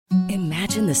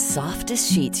Imagine the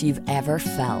softest sheets you've ever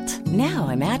felt. Now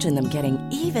imagine them getting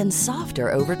even softer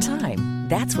over time.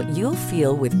 That's what you'll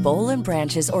feel with Boll &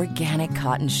 Branch's organic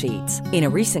cotton sheets. In a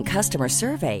recent customer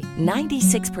survey,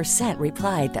 96%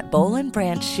 replied that Boll &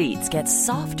 Branch sheets get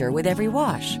softer with every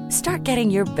wash. Start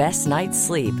getting your best night's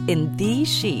sleep in these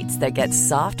sheets that get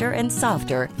softer and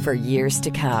softer for years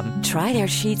to come. Try their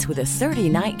sheets with a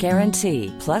 30-night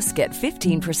guarantee. Plus, get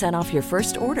 15% off your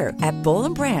first order at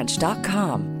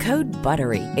bollandbranch.com. Code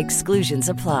BUTTERY. Exclusions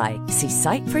apply. See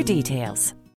site for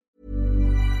details.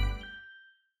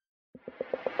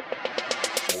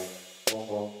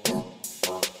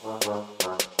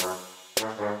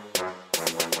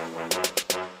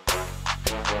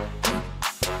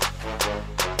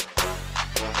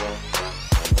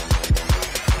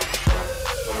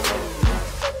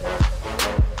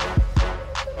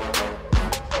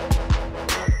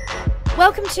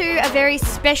 Welcome to a very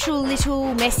special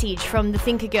little message from the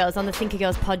Thinker Girls on the Thinker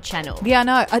Girls pod channel. Yeah, I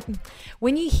know.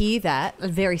 When you hear that, a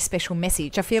very special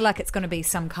message, I feel like it's going to be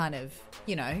some kind of,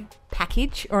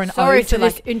 package or an Sorry ode for to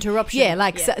this interruption.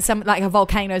 Yeah, some like a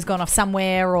volcano's gone off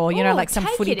somewhere, or like some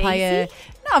footy player.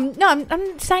 Easy. No,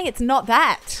 I'm saying it's not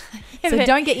that. So but-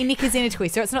 don't get your knickers in a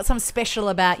twist. Or it's not something special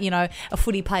about a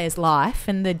footy player's life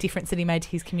and the difference that he made to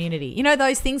his community.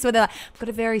 Those things where they're like, I've got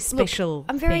a very special. Look,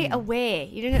 I'm very thing. aware.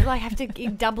 You don't have to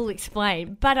double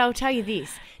explain. But I'll tell you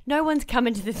this: no one's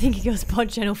coming to the Thinker Girls pod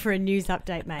channel for a news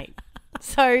update, mate.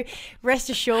 So rest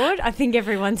assured, I think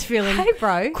everyone's feeling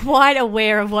quite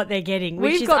aware of what they're getting.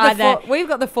 We've got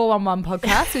the 411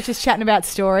 podcast, which is chatting about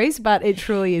stories, but it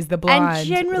truly is the blind. And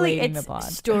generally, leading it's the blind.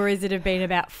 stories that have been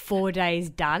about 4 days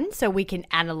done, so we can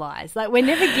analyse. Like, we're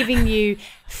never giving you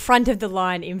front of the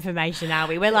line information, are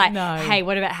we? We're like, No. hey,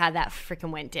 what about how that frickin'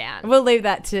 went down? We'll leave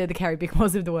that to the Carrie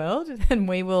Bickmores of the world, and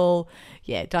we will,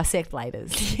 dissect later.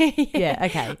 Yeah,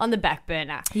 okay. On the back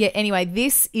burner. Yeah, anyway,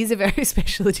 this is a very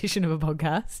special edition of a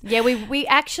podcast. Yeah, we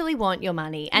actually want your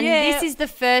money. And this is the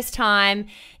first time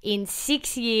in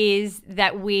 6 years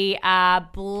that we are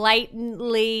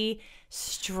blatantly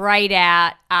straight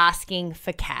out asking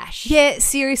for cash. Yeah,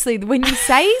 seriously, when you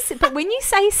say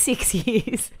 6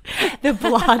 years, the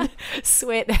blood,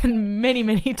 sweat, and many,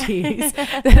 many tears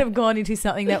that have gone into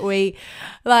something that we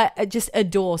just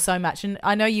adore so much. And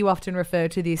I know you often refer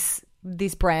to this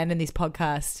brand and this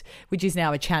podcast, which is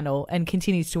now a channel and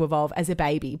continues to evolve, as a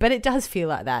baby, but it does feel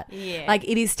like that. Yeah. Like,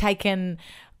 it is taken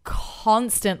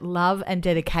constant love and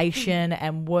dedication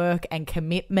and work and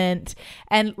commitment,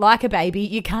 and like a baby,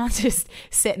 you can't just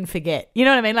set and forget. You know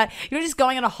what I mean? Like, you're just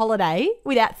going on a holiday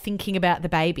without thinking about the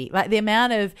baby. Like, the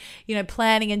amount of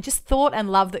planning and just thought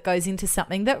and love that goes into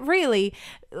something that really,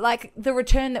 like, the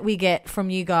return that we get from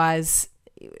you guys,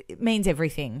 it means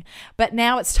everything. But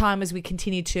now it's time, as we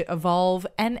continue to evolve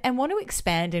and want to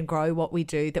expand and grow what we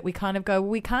do, that we kind of go, well,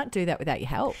 we can't do that without your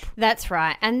help. That's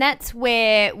right. And that's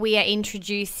where we are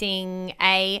introducing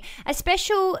a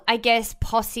special, I guess,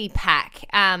 posse pack.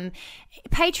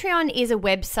 Patreon is a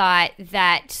website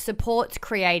that supports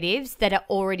creatives that are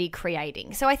already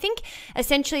creating. So I think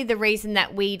essentially the reason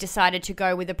that we decided to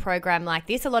go with a program like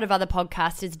this, a lot of other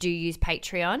podcasters do use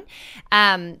Patreon,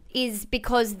 is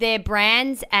because they're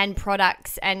brands and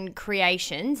products and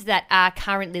creations that are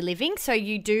currently living. So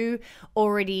you do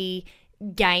already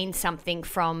gain something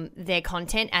from their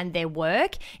content and their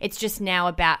work. It's just now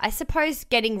about, I suppose,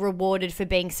 getting rewarded for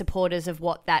being supporters of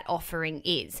what that offering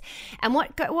is. And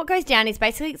what goes down is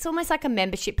basically, it's almost like a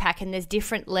membership pack, and there's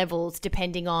different levels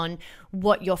depending on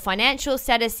what your financial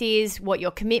status is, what your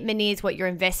commitment is, what your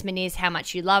investment is, how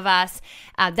much you love us.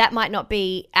 That might not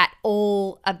be at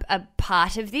all a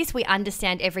part of this. We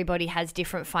understand everybody has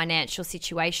different financial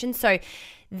situations. So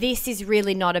this is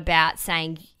really not about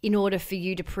saying, in order for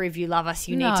you to prove you love us,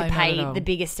 you need to pay the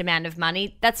biggest amount of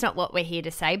money. That's not what we're here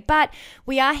to say. But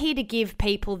we are here to give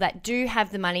people that do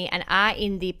have the money and are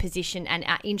in the position and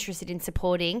are interested in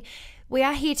supporting, we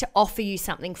are here to offer you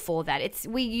something for that.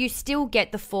 You still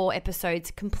get the 4 episodes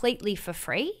completely for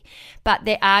free, but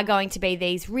there are going to be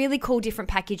these really cool different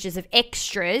packages of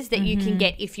extras that you can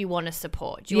get if you want to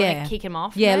support. Do you want to kick them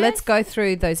off? Yeah, Nurse? let's go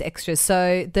through those extras.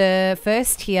 So the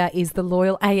first tier is the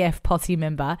Loyal AF Posse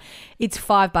member. It's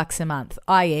 $5 a month,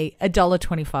 i.e.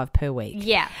 $1.25 per week.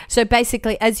 Yeah. So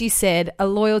basically, as you said, a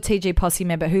loyal TG Posse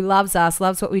member who loves us,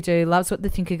 loves what we do, loves what the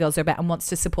Thinker Girls are about, and wants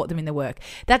to support them in the work.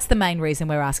 That's the main reason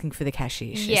we're asking for the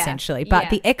cashish, Yeah. essentially. But Yeah.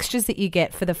 the extras that you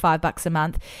get for the $5 a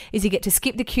month is you get to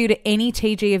skip the queue to any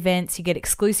TG events. You get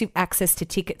exclusive access to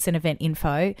tickets and event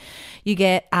info. You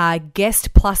get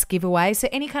guest plus giveaways. So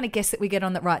any kind of guest that we get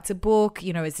on that writes a book,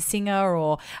 you know, as a singer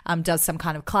or does some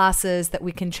kind of classes, that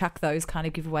we can chuck those kind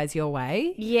of giveaways your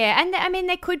way. Yeah, and I mean,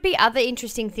 there could be other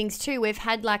interesting things too. We've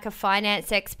had like a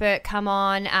finance expert come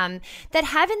on that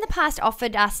have in the past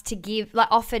offered us to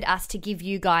give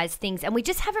you guys things, and we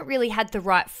just haven't really had the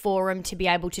right forum to be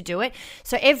able to do it.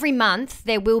 So every month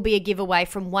there will be a giveaway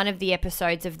from one of the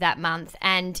episodes of that month,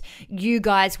 and you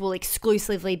guys will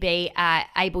exclusively be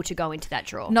able to go into that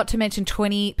draw. Not to mention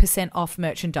 20% off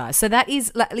merchandise. So that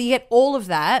is, like, you get all of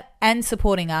that and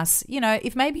supporting us. You know,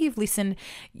 if maybe you've listened,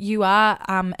 you are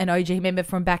an OG member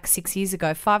from back 6 years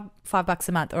ago, $5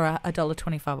 a month or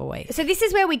 $1.25 a week. So this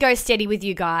is where we go steady with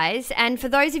you guys. And for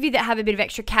those of you that have a bit of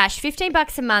extra cash,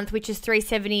 $15 a month, which is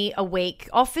 $3.70 a week,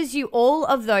 offers you all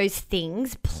of those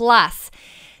things. Plus,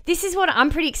 this is what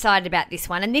I'm pretty excited about, this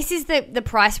one. And this is the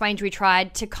price range we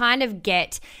tried to kind of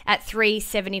get at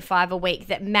 $3.75 a week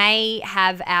that may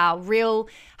have our real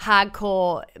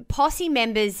hardcore posse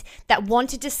members that want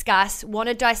to discuss, want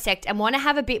to dissect, and want to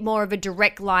have a bit more of a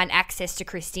direct line access to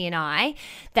Christy and I.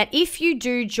 That if you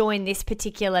do join this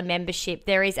particular membership,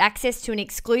 there is access to an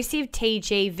exclusive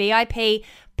TG VIP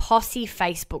Posse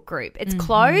Facebook group. It's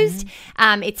closed.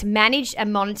 It's managed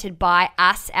and monitored by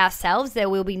us ourselves. There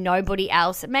will be nobody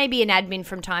else, maybe an admin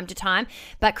from time to time,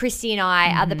 but Christy and I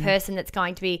are the person that's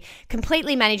going to be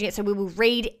completely managing it. So we will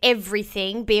read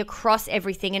everything, be across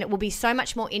everything, and it will be so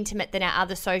much more intimate than our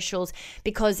other socials,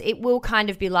 because it will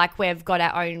kind of be like we've got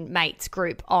our own mates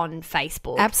group on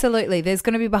Facebook. Absolutely. There's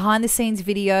going to be behind the scenes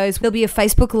videos. There'll be a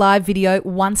Facebook Live video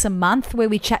once a month where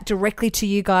we chat directly to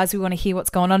you guys. We want to hear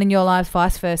what's going on in your lives,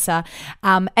 vice versa.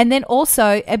 And then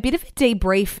also a bit of a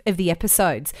debrief of the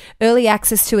episodes, early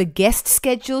access to a guest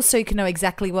schedule so you can know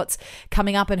exactly what's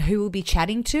coming up and who we'll be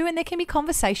chatting to, and there can be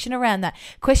conversation around that.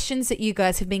 Questions that you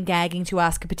guys have been gagging to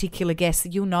ask a particular guest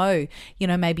that you'll know,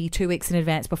 maybe 2 weeks in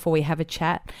advance before we have a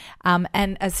chat.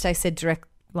 And as Stacey said, direct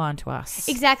line to us.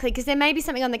 Exactly, because there may be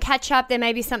something on the catch-up, there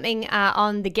may be something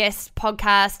on the guest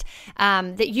podcast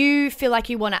that you feel like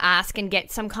you want to ask and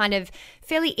get some kind of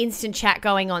fairly instant chat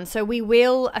going on. So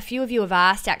a few of you have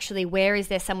asked actually, where is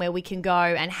there somewhere we can go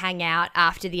and hang out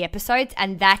after the episodes,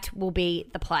 and that will be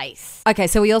the place. Okay,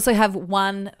 so we also have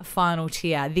one final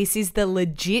tier. This is the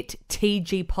legit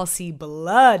TG Posse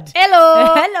blood.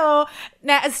 Hello. Hello.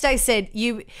 Now, as Stacey said,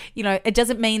 you know, it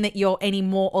doesn't mean that you're any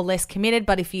more or less committed,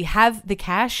 but if you have the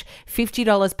cash,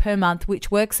 $50 per month,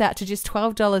 which works out to just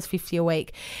 $12.50 a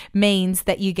week, means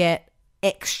that you get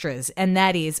extras, and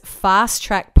that is fast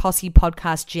track Posse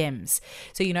podcast gems.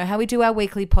 So you know how we do our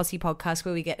weekly Posse podcast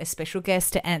where we get a special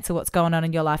guest to answer what's going on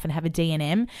in your life and have a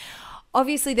D&M.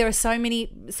 Obviously, there are so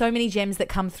many gems that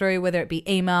come through, whether it be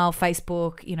email,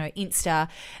 Facebook, Insta,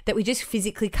 that we just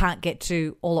physically can't get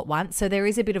to all at once. So there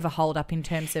is a bit of a hold up in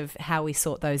terms of how we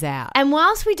sort those out. And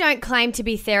whilst we don't claim to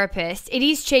be therapists, it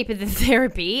is cheaper than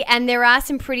therapy, and there are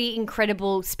some pretty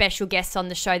incredible special guests on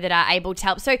the show that are able to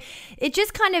help. So it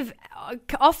just kind of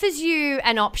offers you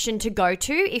an option to go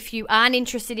to if you aren't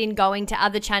interested in going to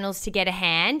other channels to get a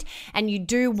hand and you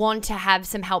do want to have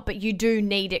some help, but you do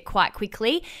need it quite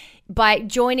quickly. By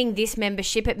joining this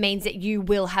membership, it means that you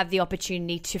will have the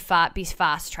opportunity to be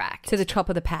fast-tracked. To the top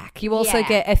of the pack. You also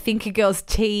get a Thinker Girls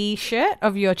t-shirt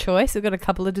of your choice. We've got a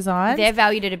couple of designs. They're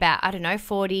valued at about,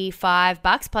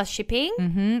 $45 plus shipping.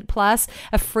 Mm-hmm. Plus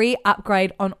a free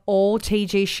upgrade on all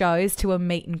TG shows to a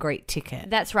meet and greet ticket.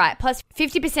 That's right. Plus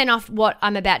 50% off what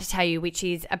I'm about to tell you, which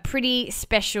is a pretty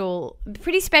special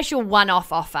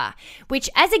one-off offer, which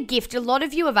as a gift, a lot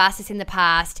of you have asked us in the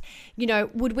past,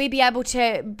 would we be able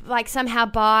to somehow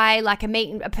buy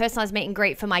a personalized meet and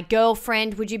greet for my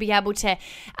girlfriend? Would you be able to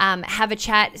have a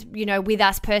chat, with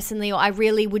us personally? Or I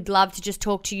really would love to just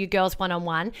talk to you girls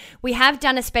one-on-one. We have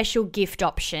done a special gift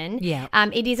option. Yeah.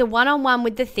 It is a one-on-one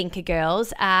with the Thinker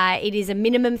Girls. It is a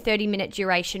minimum 30-minute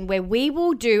duration where we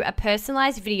will do a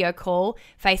personalized video call,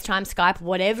 FaceTime, Skype,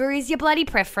 whatever is your bloody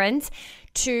preference,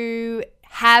 to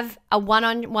have a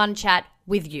one-on-one chat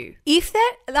with you. If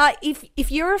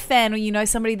you're a fan or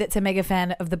somebody that's a mega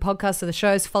fan of the podcast or the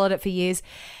shows, followed it for years,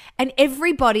 And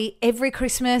everybody, every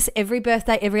Christmas, every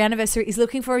birthday, every anniversary is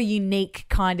looking for a unique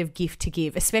kind of gift to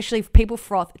give, especially if people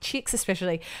chicks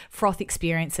especially froth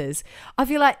experiences. I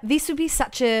feel like this would be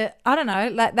such a, I don't know,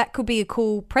 like that could be a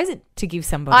cool present to give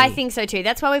somebody. I think so too.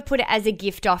 That's why we've put it as a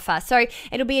gift offer. So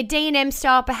it'll be a D&M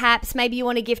style perhaps. Maybe you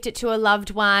want to gift it to a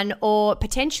loved one, or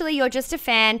potentially you're just a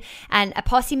fan and a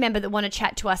posse member that want to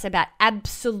chat to us about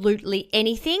absolutely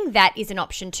anything. That is an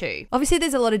option too. Obviously,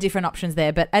 there's a lot of different options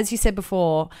there, but as you said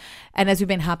before, and as we've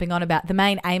been harping on about, the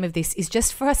main aim of this is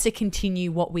just for us to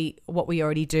continue what we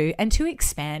already do and to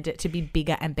expand it to be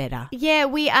bigger and better. Yeah,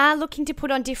 we are looking to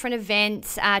put on different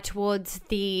events towards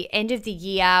the end of the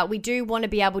year. We do want to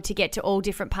be able to get to all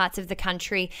different parts of the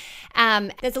country.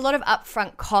 There's a lot of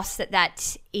upfront costs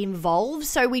that involves,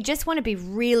 so we just want to be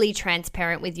really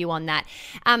transparent with you on that.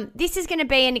 This is going to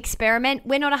be an experiment.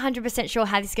 We're not 100% sure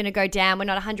how this is going to go down. We're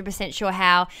not 100% sure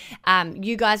how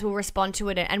you guys will respond to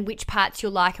it and which parts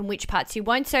you'll like and which parts you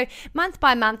won't. So month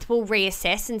by month, we'll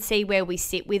reassess and see where we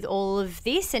sit with all of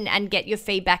this and get your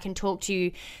feedback and talk to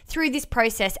you through this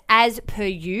process as per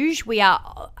usual. We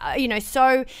are,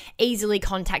 so easily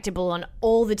contactable on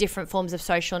all the different forms of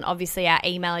social, and obviously our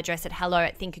email address at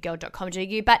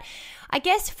hello@thinkergirl.com.au. But I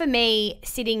guess for me,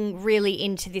 sitting really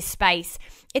into this space,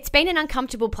 it's been an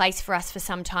uncomfortable place for us for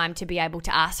some time to be able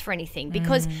to ask for anything,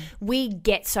 because we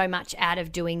get so much out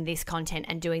of doing this content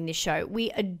and doing this show.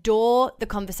 We adore the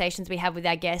conversations we have with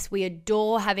our guests. We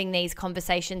adore having these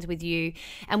conversations with you,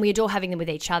 and we adore having them with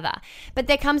each other. But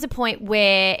there comes a point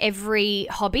where every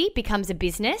hobby becomes a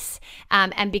business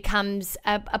and becomes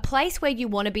a place where you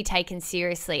want to be taken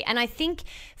seriously. And I think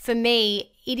for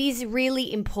me, it is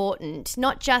really important,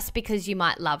 not just because you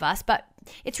might love us, but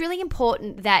it's really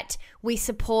important that we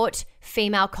support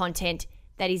female content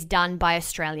that is done by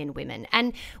Australian women.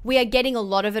 And we are getting a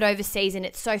lot of it overseas, and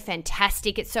it's so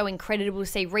fantastic. It's so incredible to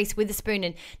see Reese Witherspoon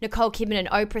and Nicole Kidman and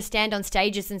Oprah stand on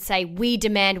stages and say, we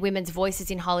demand women's voices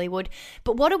in Hollywood.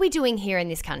 But what are we doing here in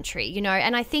this country?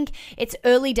 And I think it's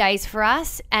early days for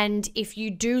us. And if you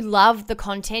do love the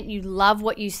content, you love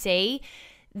what you see,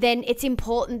 then it's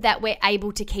important that we're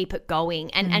able to keep it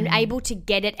going and able to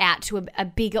get it out to a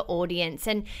bigger audience.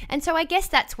 And so I guess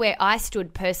that's where I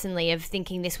stood personally, of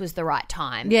thinking this was the right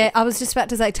time. Yeah, I was just about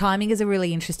to say timing is a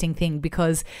really interesting thing,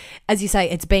 because as you say,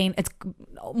 it's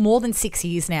more than 6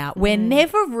 years now. Where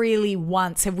never really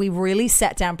once have we really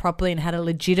sat down properly and had a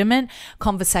legitimate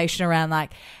conversation around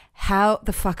like, how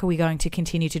the fuck are we going to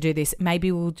continue to do this?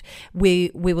 Maybe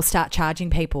we will start charging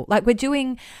people like we're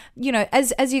doing,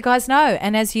 as you guys know,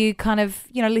 and as you kind of,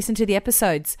 listen to the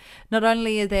episodes. Not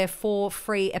only are there 4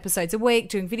 free episodes a week,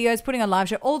 doing videos, putting on live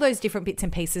show, all those different bits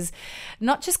and pieces,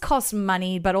 not just cost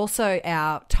money, but also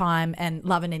our time and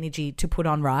love and energy to put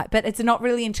on, right? But it's not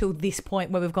really until this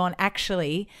point where we've gone,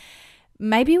 actually,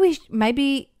 maybe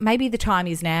the time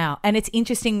is now. And it's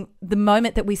interesting, the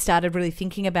moment that we started really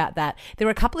thinking about that, there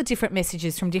were a couple of different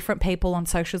messages from different people on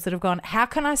socials that have gone, how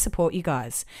can I support you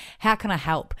guys? How can I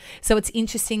help? So it's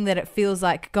interesting that it feels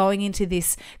like going into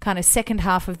this kind of second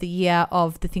half of the year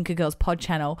of the Thinker Girls pod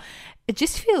channel, it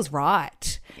just feels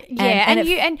right. Yeah,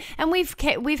 and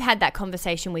we've had that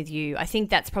conversation with you. I think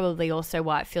that's probably also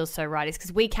why it feels so right, is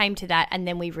because we came to that and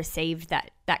then we received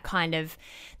that kind of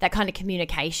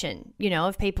communication,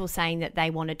 of people saying that they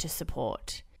wanted to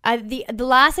support. The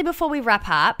last thing before we wrap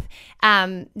up,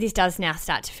 this does now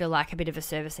start to feel like a bit of a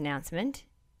service announcement.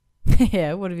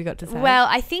 Yeah, what have you got to say? Well,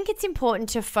 I think it's important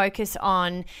to focus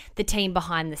on the team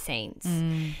behind the scenes.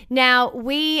 Now,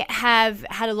 we have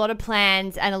had a lot of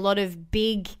plans and a lot of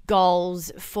big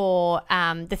goals for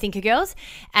the Thinker Girls,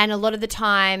 and a lot of the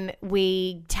time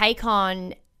we take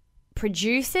on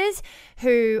producers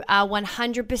who are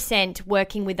 100%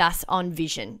 working with us on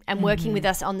vision and working with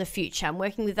us on the future and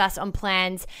working with us on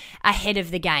plans ahead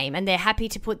of the game. And they're happy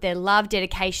to put their love,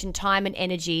 dedication, time and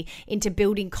energy into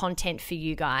building content for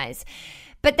you guys.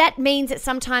 But that means that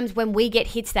sometimes when we get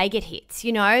hits, they get hits,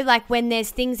 like when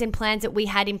there's things and plans that we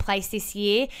had in place this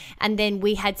year and then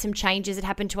we had some changes that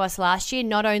happened to us last year.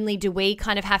 Not only do we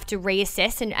kind of have to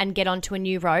reassess and get onto a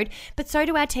new road, but so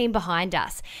do our team behind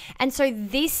us. And so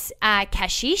this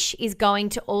Kashish is going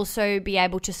to also be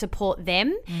able to support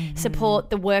them,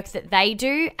 support the work that they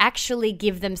do, actually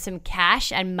give them some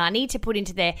cash and money to put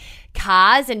into their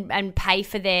cars and pay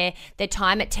for their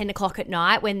time at 10 o'clock at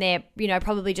night when they're,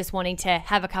 probably just wanting to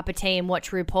have a cup of tea and watch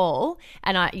RuPaul.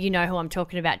 And you know who I'm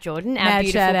talking about, Jordan, our Mad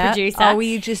beautiful shout out. producer. Oh,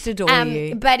 we just adore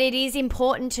you. But it is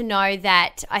important to know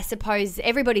that I suppose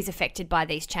everybody's affected by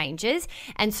these changes.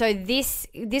 And so this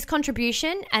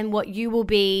contribution and what you will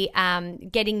be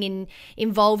getting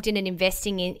involved in and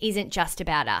investing in isn't just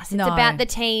about us. It's about the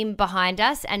team behind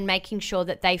us and making sure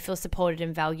that they feel supported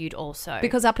and valued also.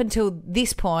 Because up until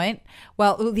this point,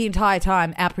 well, the entire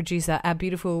time, our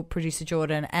beautiful producer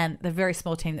Jordan, and the very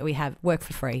small team that we have work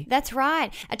for free. That's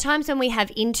right. At times when we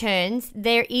have interns,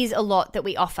 there is a lot that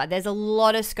we offer. There's a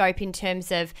lot of scope in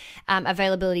terms of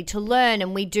availability to learn,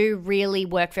 and we do really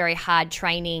work very hard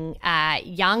training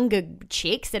younger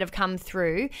chicks that have come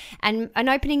through and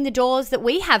opening the doors that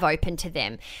we have open to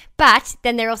them. But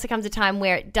then there also comes a time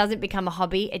where it doesn't become a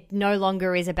hobby. It no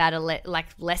longer is about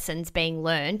lessons being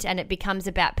learned, and it becomes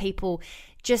about people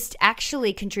just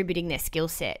actually contributing their skill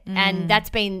set. And that's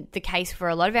been the case for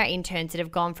a lot of our interns that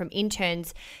have gone from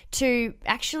interns to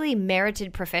actually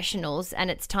merited professionals, and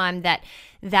it's time that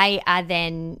they are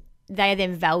then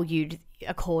valued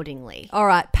accordingly. All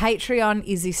right, Patreon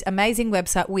is this amazing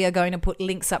website. We are going to put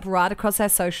links up right across our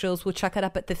socials. We'll chuck it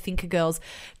up at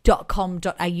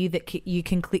thethinkergirls.com.au that you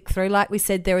can click through. Like we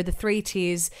said, there are the 3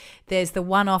 tiers. There's the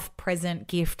one-off present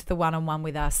gift, the one-on-one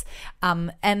with us.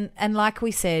 And like we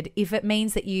said, if it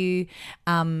means that you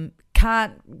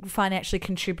can't financially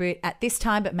contribute at this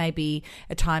time, but maybe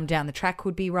a time down the track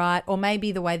would be right, or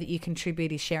maybe the way that you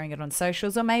contribute is sharing it on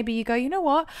socials, or maybe you go, you know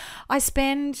what, I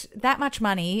spend that much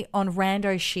money on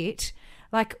rando shit,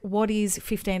 like what is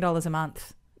 $15 a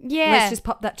month? Yeah. Let's just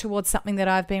pop that towards something that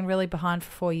I've been really behind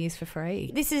for 4 years for free.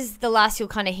 This is the last you'll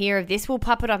kind of hear of this. We'll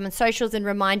pop it up on socials and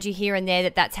remind you here and there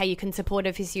that that's how you can support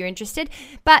us if you're interested.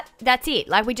 But that's it.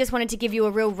 Like, we just wanted to give you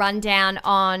a real rundown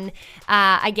on,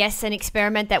 I guess, an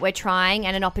experiment that we're trying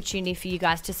and an opportunity for you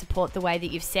guys to support the way that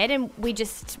you've said. And we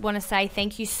just want to say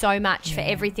thank you so much for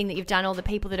everything that you've done, all the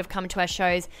people that have come to our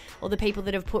shows, all the people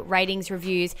that have put ratings,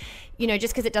 reviews. You know,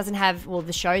 just because it doesn't have, well,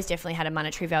 the show's definitely had a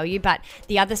monetary value, but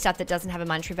the other stuff that doesn't have a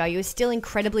monetary value is still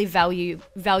incredibly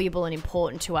valuable and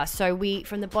important to us. So we,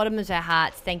 from the bottom of our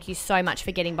hearts, thank you so much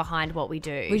for getting behind what we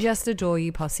do. We just adore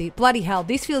you, Posse. Bloody hell,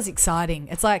 this feels exciting.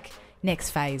 It's like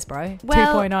next phase, bro.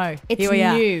 Well, 2.0. It's Here we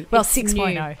new. Are. Well, it's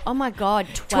 6.0. new. Oh my God,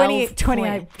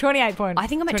 28.0. I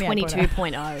think I'm at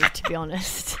 22.0, to be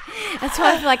honest. That's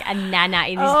why I feel like a nana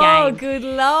in this game. Oh, good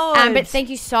Lord. But thank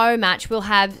you so much. We'll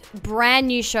have brand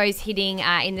new shows hitting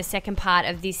in the second part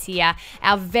of this year.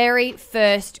 Our very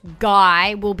first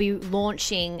guy will be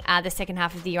launching the second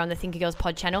half of the year on the Thinker Girls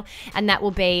pod channel, and that will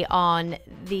be on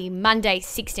the Monday,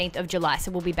 16th of July.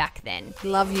 So we'll be back then.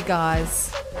 Love you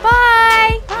guys.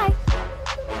 Bye. Bye.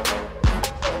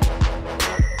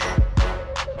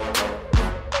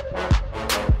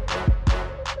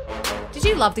 Did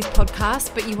you love this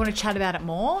podcast, but you want to chat about it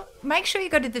more? Make sure you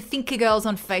go to the Thinker Girls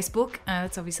on Facebook,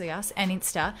 that's obviously us, and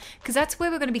Insta, because that's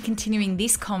where we're going to be continuing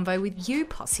this convo with you,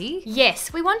 Posse.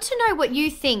 Yes, we want to know what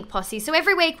you think, Posse. So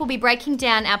every week we'll be breaking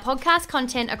down our podcast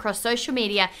content across social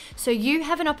media so you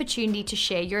have an opportunity to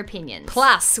share your opinions.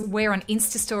 Plus, we're on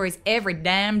Insta stories every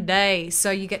damn day,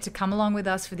 so you get to come along with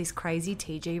us for this crazy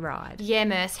TG ride. Yeah,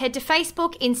 Merce. Head to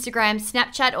Facebook, Instagram,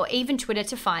 Snapchat, or even Twitter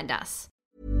to find us.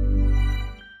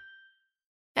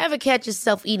 Ever catch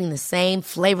yourself eating the same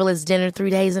flavorless dinner 3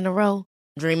 days in a row?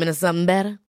 Dreaming of something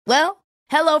better? Well,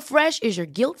 HelloFresh is your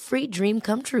guilt-free dream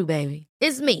come true, baby.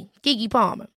 It's me, Keke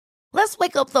Palmer. Let's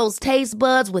wake up those taste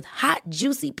buds with hot,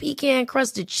 juicy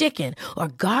pecan-crusted chicken or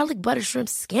garlic butter shrimp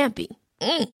scampi.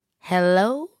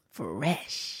 Hello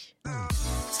Fresh.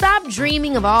 Stop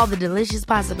dreaming of all the delicious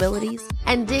possibilities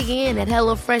and dig in at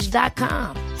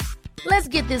HelloFresh.com. Let's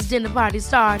get this dinner party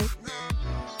started.